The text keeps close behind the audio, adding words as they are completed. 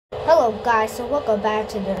Hello guys, so welcome back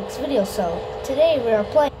to the next video. So today we are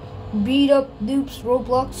playing Beat Up Noobs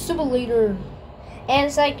Roblox Simulator. And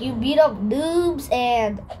it's like you beat up noobs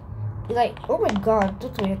and you're like, oh my god,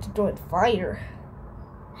 don't we have to throw in fire?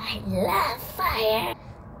 I love fire.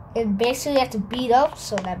 And basically you have to beat up,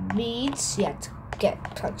 so that means you have to get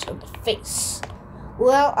punched in the face.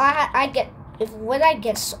 Well, when I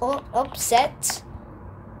get so upset,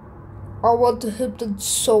 I want to hit them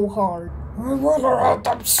so hard. I want to hit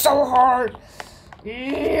them so hard.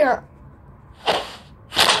 Yeah.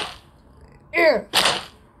 Yeah.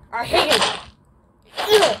 I hate it.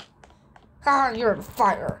 Yeah. Ah, you're on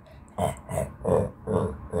fire.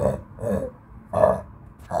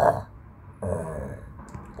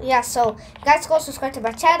 Yeah, so guys, go subscribe to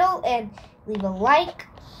my channel and leave a like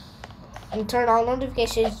and turn on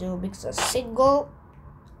notifications to make a single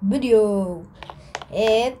video.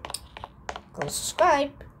 And go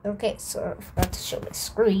subscribe. Okay, so I forgot to show my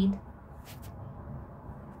screen.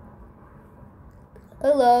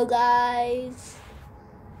 Hello guys.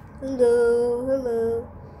 Hello.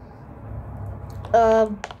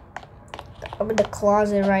 I'm in the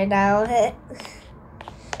closet right now.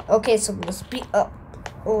 Okay, so I'm gonna speed up.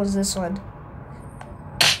 What was this one?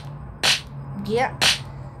 Yeah.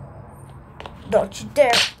 Don't you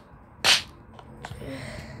dare.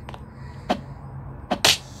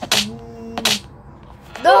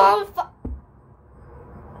 No!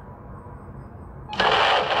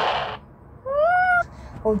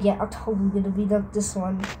 Oh yeah, I'm totally gonna beat up this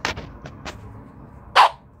one.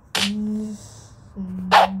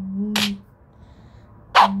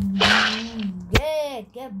 Yeah,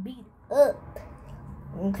 get beat up.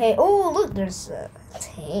 Okay, oh look, there's a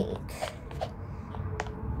tank.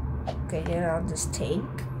 Okay, get out this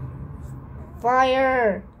tank.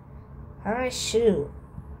 Fire! How do I shoot?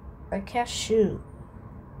 I can't shoot.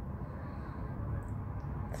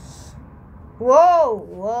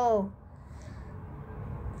 Whoa.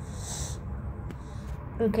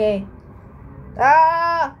 Okay.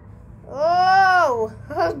 Ah! Oh!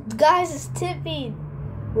 Guys, it's tipping.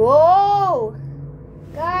 Whoa!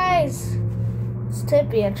 Guys! It's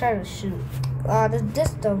tipping. I'm trying to shoot.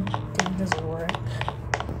 This dumb thing doesn't work.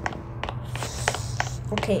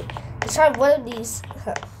 Okay. Let's try one of these.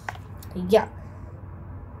 Yeah.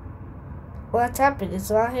 What's happening?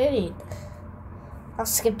 It's not hitting. I'll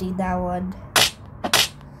skip that one.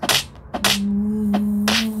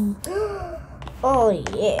 Oh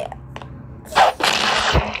yeah.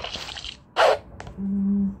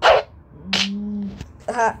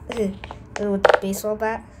 With the baseball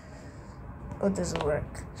bat. Oh, it doesn't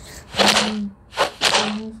work.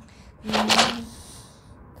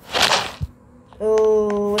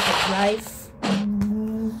 Oh, with a knife.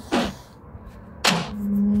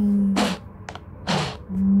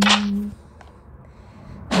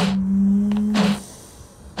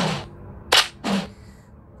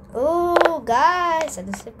 Oh, guys, I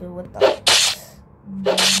just hit me with the.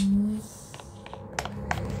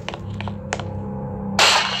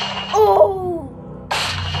 Oh!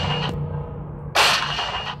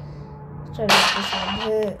 Try to make this one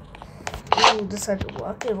hit. Ooh, this had a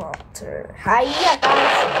rocket launcher. Hiya,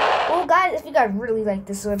 guys! Oh, guys, if you guys really like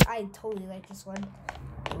this one, I totally like this one.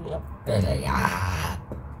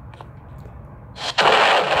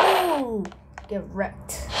 Ooh, get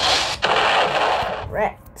wrecked.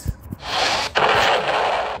 Wrecked.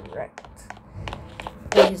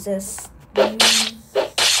 What is this?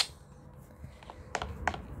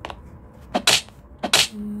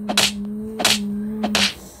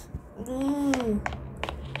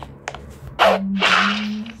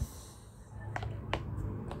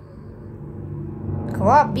 Come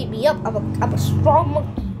on, beat me up. I'm a strong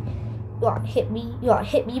monkey. You wanna hit me? You wanna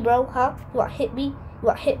hit me, bro? Huh? You wanna hit me? You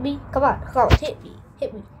wanna hit me? Come on, hit me.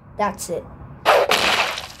 Hit me. That's it.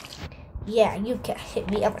 Yeah, you can't hit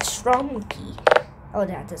me. I'm a strong monkey. Oh,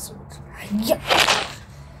 that doesn't work.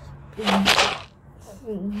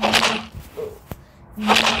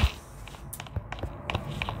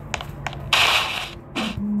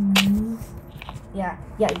 Yeah.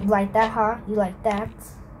 Yeah, you like that, huh? You like that?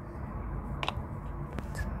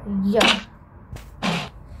 Yeah.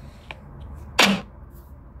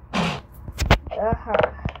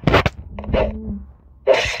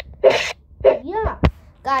 Yeah.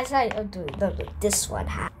 Guys, I'll do this one.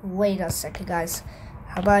 Wait a second, guys.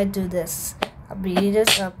 How about I do this? I'll beat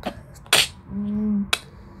this up.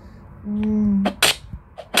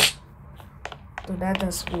 So that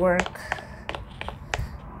doesn't work.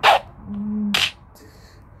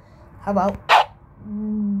 How about?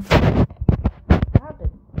 What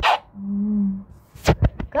happened?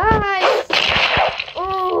 Guys!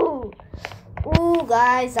 Ooh! Ooh,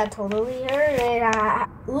 guys. guys, that totally hurt it.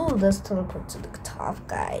 Ooh, let's teleport to the top,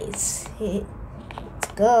 guys. Hey, let's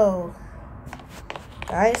go.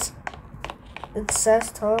 Guys, it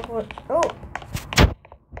says teleport. Oh,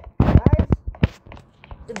 guys.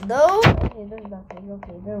 No. Okay, there's nothing.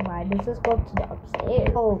 Okay, never mind. Let's just go to the upstairs.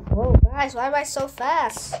 Oh, whoa, guys, why am I so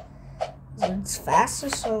fast? It's fast for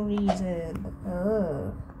some reason.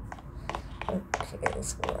 Oh. Okay,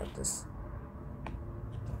 let's go like this.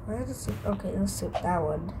 Where does it? Okay, let's skip that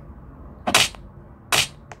one.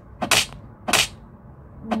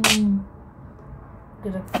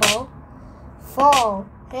 Gonna fall? Fall!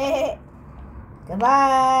 Hey!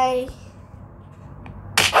 Goodbye!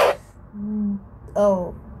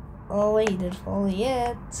 Oh. Oh, wait, he didn't fall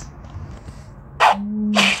yet.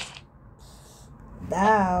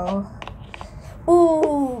 Now.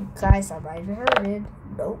 Ooh! Guys, I might have heard it.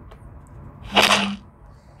 Nope.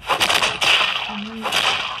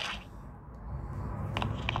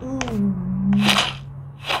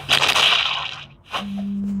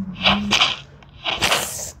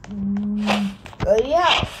 Oh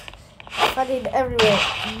yeah, funny everywhere.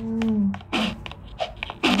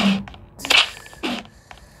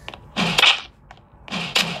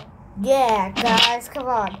 Yeah, guys, come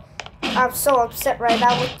on. I'm so upset right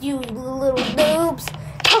now with you little noobs.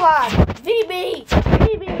 Come on, beat me,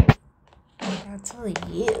 beat me. I'm telling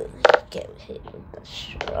you, get hit with the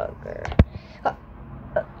stronger.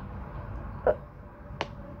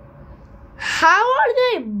 How are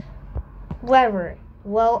they? Whatever.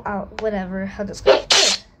 Well, whatever. How does go?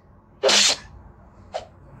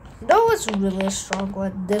 You know what's really a strong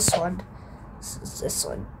one? This one. This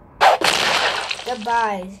one.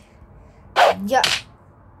 Goodbye. Yeah.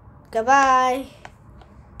 Goodbye.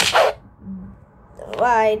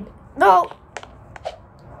 Right. No.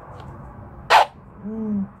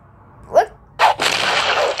 What?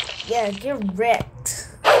 Yeah, get wrecked.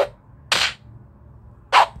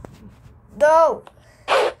 No.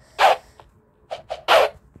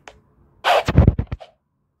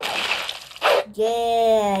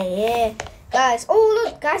 Yeah. Guys, oh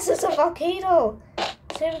look, guys, there's a volcano.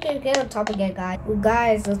 See if we can get on top again, guys. Well,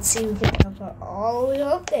 guys, let's see if we can jump all the way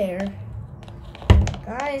up there.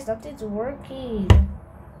 Guys, nothing's working.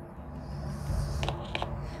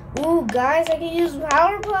 Ooh, guys, I can use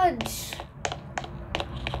power punch.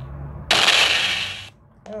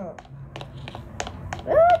 Oh.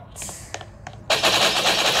 What?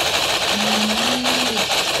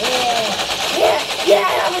 Yeah,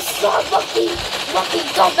 I'm a strong monkey. Monkey,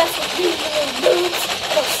 don't mess with me, little dudes.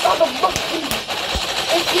 I'm a strong monkey.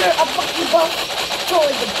 If you're a monkey buff,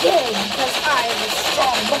 join the game, because I am a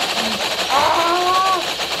strong monkey.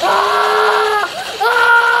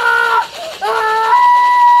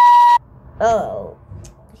 Oh,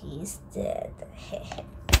 he's dead.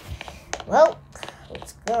 Well,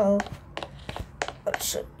 let's go. I'll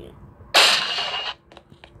show you.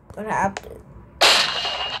 What happened?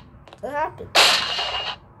 What happened?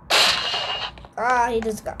 He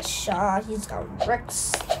just got shot. He's got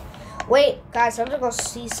wrecks. Wait, guys, I'm gonna go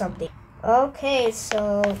see something. Okay,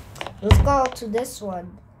 so let's go to this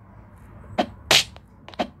one.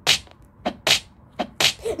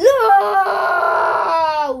 No!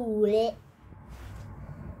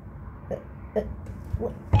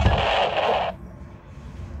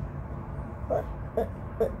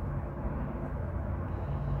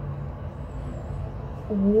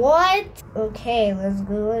 What? Okay, let's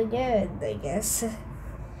go again, I guess.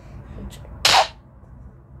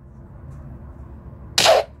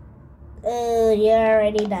 Oh, you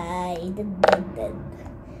already died.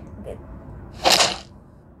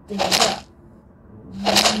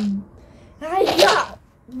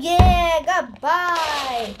 Yeah,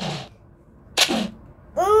 goodbye.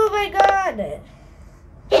 Oh my god.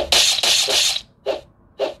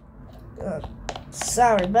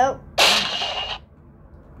 Sorry, Bo.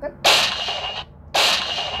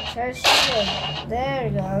 Try shooting. There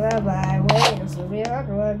we go. Bye. Wait, this will be a hard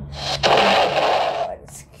one. Oh,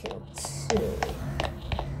 it's killed too.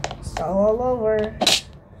 It's all over.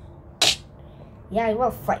 Yeah, you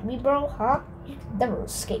wanna fight me, bro? Huh? You can never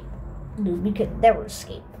escape. Dude, you can never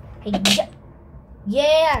escape. Hey,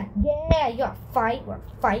 yeah, you wanna fight?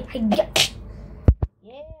 Hey,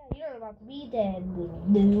 yeah, you're about to be dead,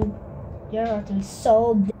 dude. You're about to be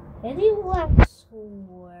so dead. Any last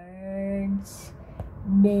words?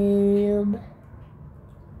 Noob.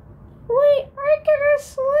 Wait, I can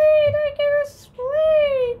explain.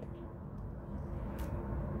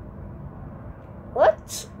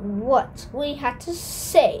 What we had to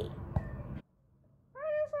say. I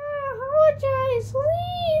just want to apologize,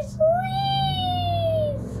 please.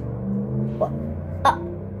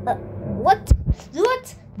 What?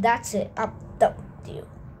 What? That's it. I'm done with you.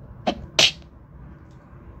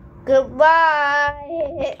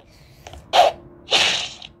 Goodbye.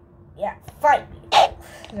 Yeah, fight me.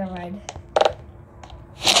 Never mind.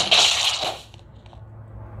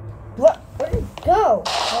 What? Where'd it go?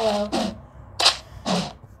 Hello.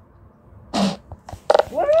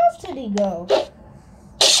 Where else did he go?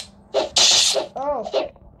 Oh.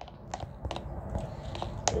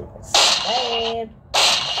 Stand.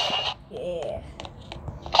 Yeah.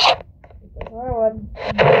 Another one.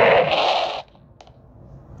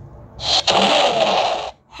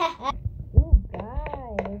 Ooh,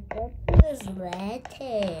 guys, let's go to this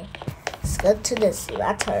letter. Let's go to this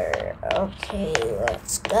letter. Okay,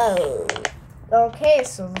 let's go. Okay,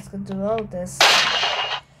 so let's go do all this.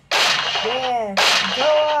 Yeah, go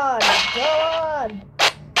on, go on.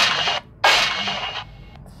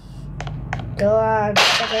 Go on,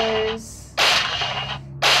 suckers.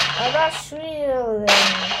 I'm not sure.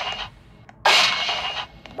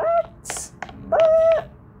 But.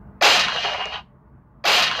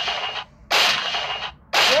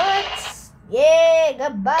 What? Yeah,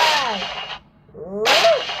 goodbye. Ooh.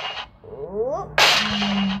 Ooh.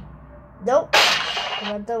 Nope, I'm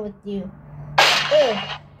not done with you.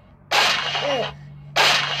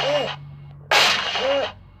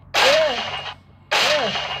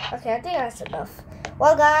 Okay, I think that's enough.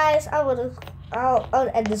 Well, guys, I'll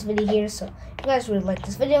end this video here. So, if you guys really like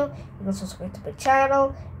this video, you can subscribe to my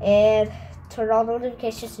channel and turn on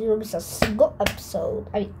notifications so you don't miss a single episode.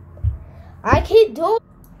 I can't do it.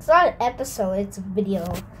 It's not an episode, it's a video.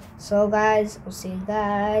 So, guys, I'll see you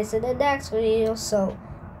guys in the next video. So,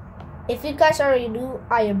 if you guys already knew,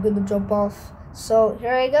 I am gonna jump off. So,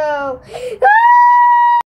 here I go.